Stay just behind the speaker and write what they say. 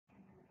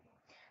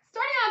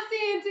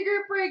Fantasy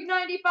Group break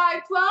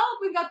 95-12.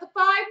 We've got the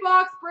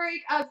 5-box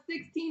break of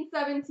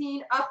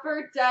 16-17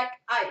 Upper Deck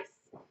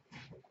Ice.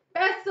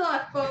 Best of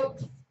luck,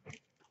 folks.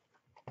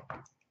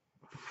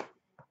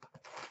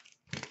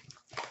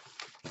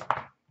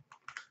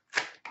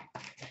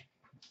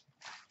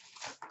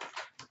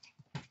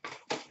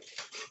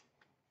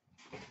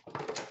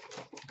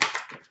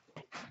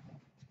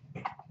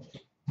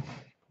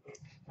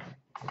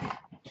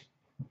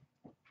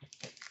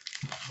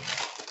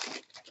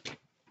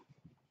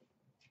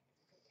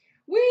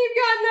 We've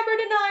got number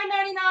to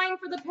 999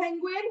 for the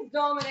Penguins,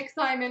 Dominic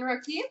Simon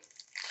rookie.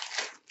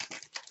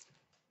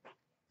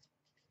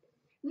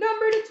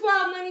 Number to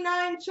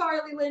 1299,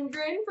 Charlie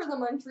Lindgren for the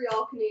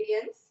Montreal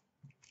Canadiens.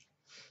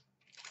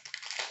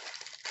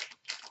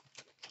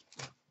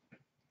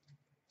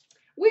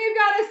 We've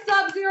got a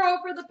Sub-Zero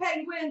for the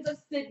Penguins of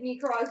Sidney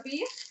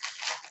Crosby.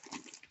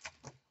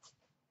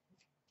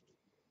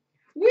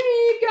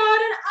 We've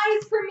got an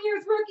Ice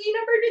Premier's rookie,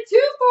 number to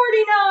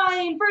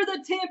 249 for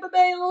the Tampa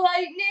Bay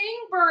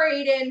Lightning,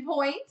 Braden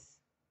Point.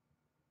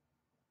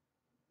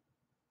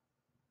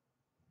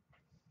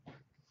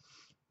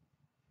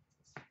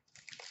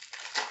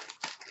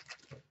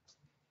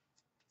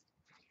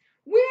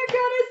 We've got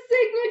a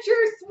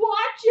signature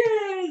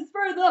swatches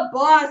for the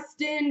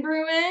Boston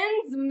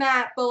Bruins,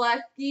 Matt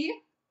Bolesky.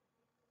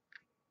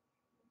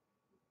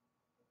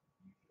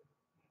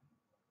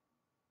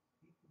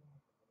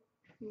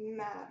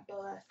 Matt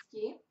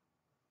Bolesky.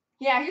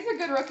 Yeah, he's a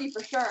good rookie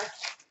for sure. And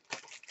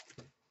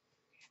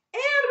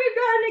we've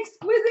got an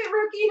exquisite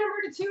rookie,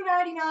 number to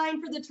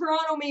 299 for the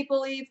Toronto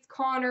Maple Leafs,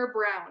 Connor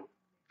Brown.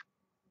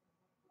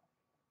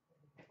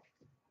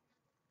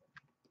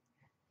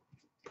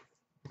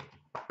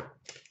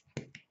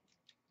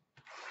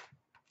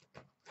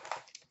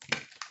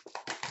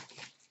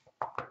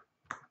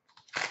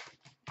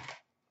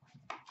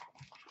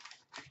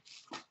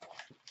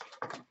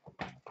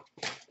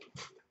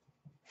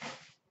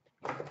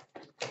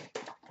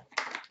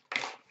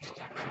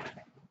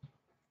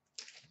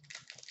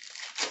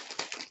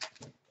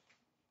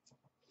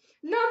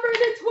 Number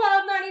to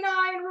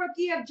 1299,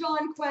 rookie of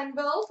John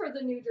Quenneville for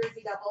the New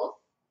Jersey Devils.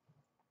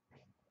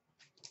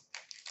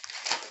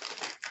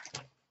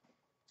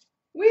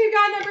 We've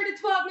got number to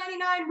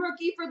 1299,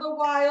 rookie for the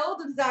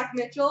Wild of Zach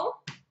Mitchell.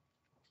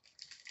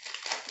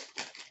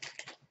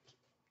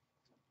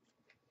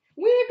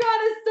 We've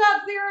got a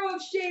Sub-Zero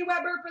of Shea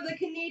Weber for the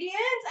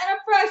Canadiens and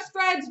a Fresh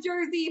Threads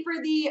jersey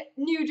for the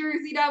New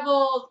Jersey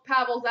Devils,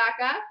 Pavel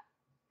Zacha.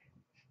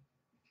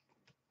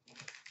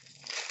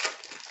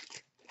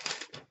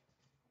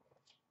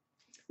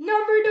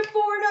 Number to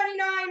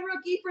 499,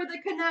 rookie for the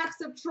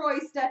Canucks of Troy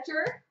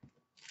Stecher.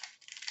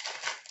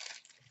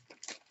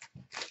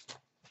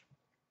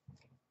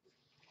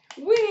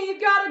 We've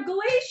got a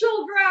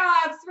Glacial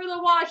Graphs for the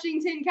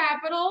Washington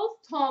Capitals,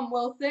 Tom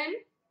Wilson.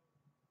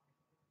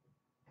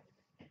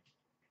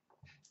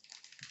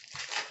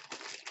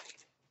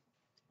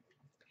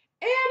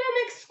 And an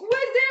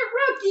exquisite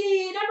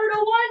rookie, number to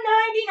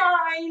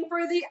 199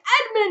 for the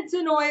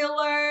Edmonton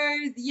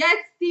Oilers,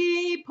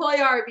 Jesse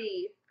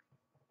Puljujarvi.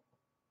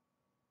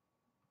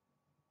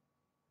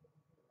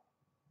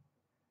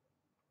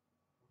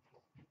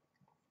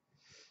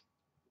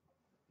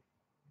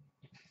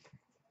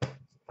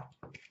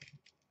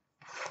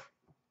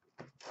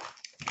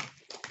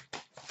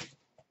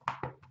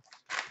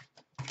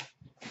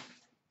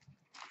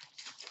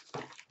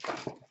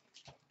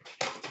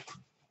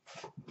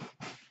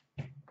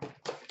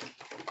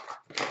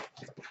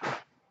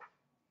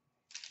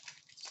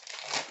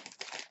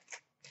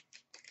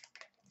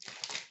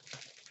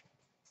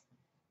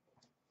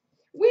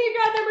 We've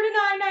got number to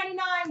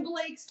 999,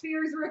 Blake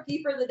Spears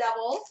rookie for the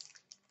Devils.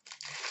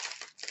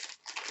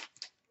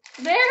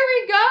 There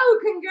we go,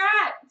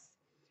 congrats.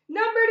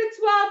 Number to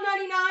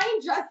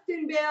 1299,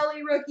 Justin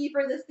Bailey rookie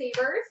for the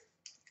Sabres.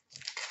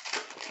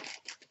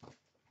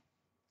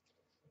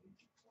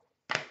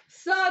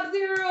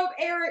 Sub-Zero of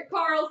Erik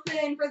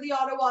Karlsson for the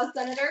Ottawa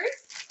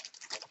Senators.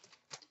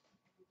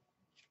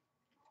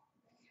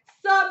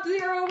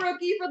 Sub-Zero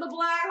rookie for the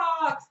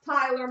Blackhawks,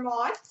 Tyler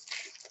Mott.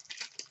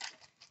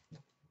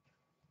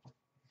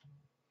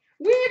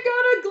 We've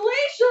got a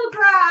Glacial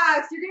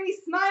Grass. You're going to be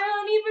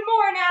smiling even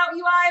more now,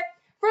 Eli.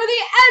 For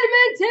the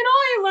Edmonton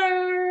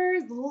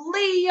Oilers,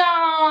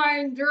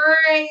 Leon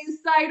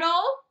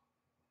Draisaitl.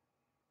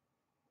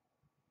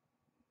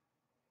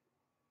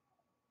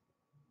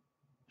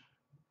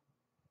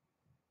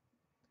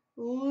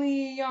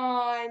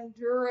 Leon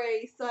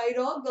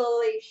Draisaitl,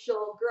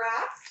 Glacial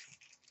Grass.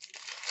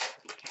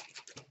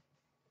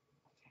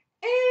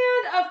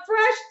 And a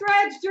Fresh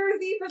Threads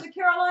jersey for the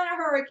Carolina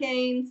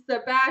Hurricanes,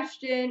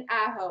 Sebastian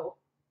Aho.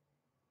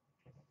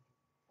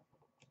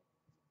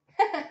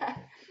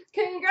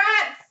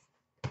 Congrats!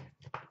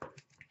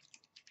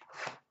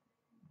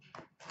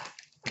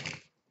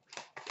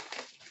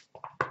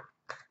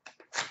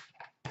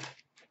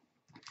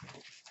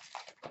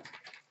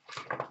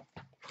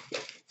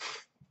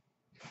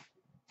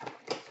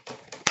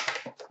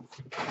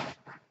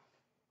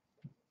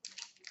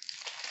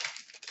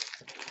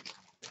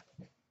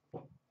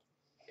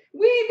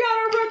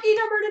 Rookie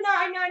number to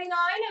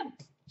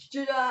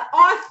 999,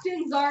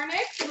 Austin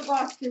Czarnik for the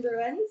Boston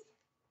Bruins.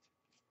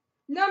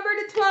 Number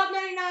to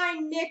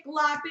 1299, Nick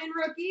Lappin,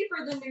 rookie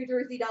for the New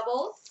Jersey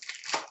Devils.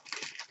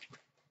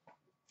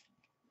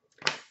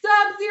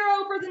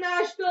 Sub-Zero for the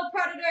Nashville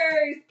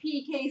Predators,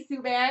 PK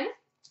Subban.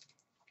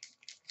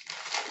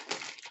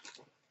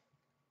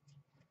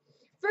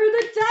 For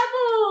the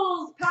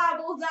Devils,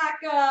 Pavel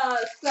Zacha,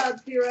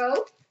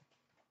 Sub-Zero.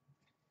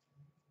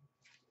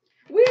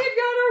 We've got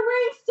a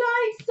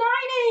ringside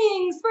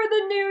signings for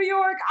the New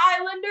York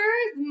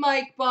Islanders,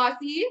 Mike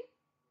Bossy.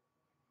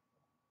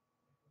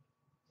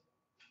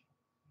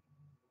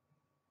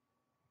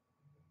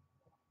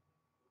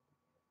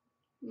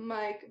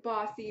 Mike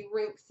Bossy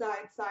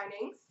ringside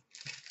signings.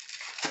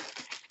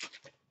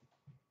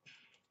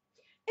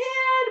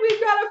 And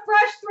we've got a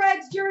Fresh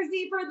Threads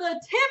jersey for the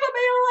Tampa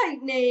Bay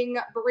Lightning,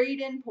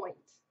 Braden Point.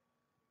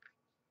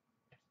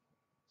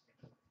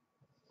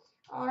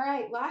 All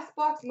right, last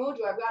box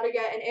mojo. I've got to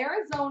get an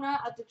Arizona,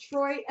 a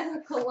Detroit, and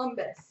a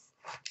Columbus.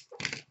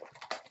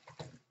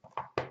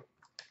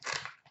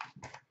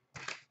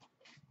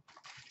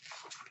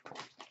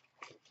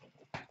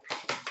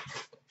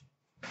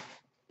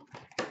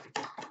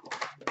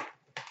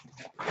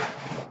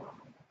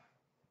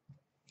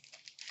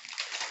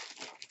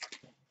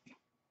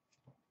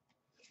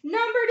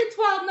 Number to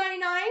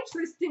 1299,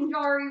 Tristan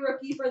Jarry,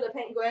 rookie for the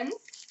Penguins.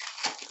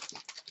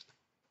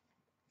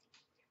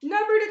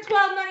 Number to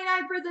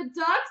 1299 for the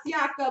Ducks,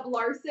 Jacob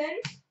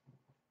Larson.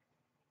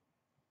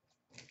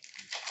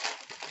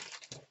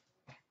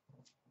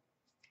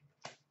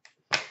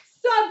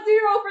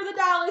 Sub-Zero for the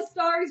Dallas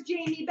Stars,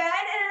 Jamie Benn.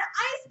 And an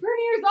Ice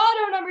Premier's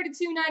Auto number to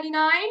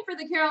 299 for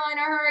the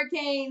Carolina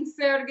Hurricanes,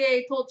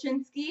 Sergei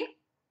Tolchinsky.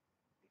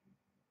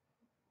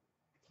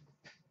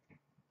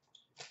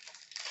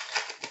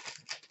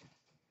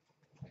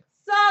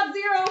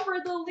 Sub-Zero for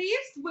the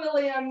Leafs,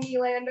 William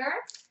Nylander.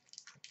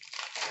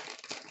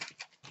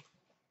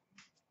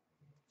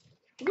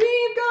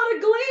 We've got a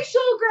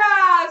Glacial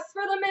Grass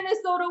for the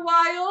Minnesota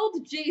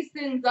Wild,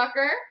 Jason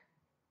Zucker.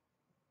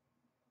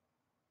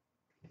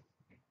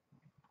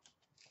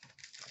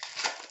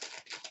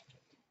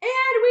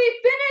 And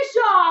we finish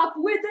off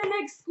with an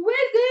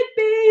exquisite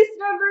base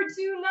number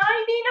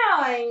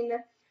 299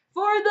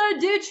 for the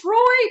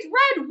Detroit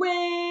Red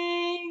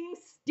Wings,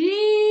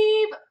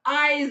 Steve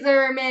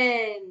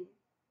Yzerman.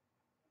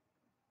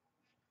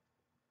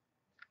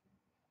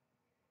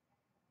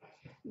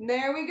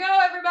 There we go,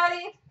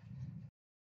 everybody.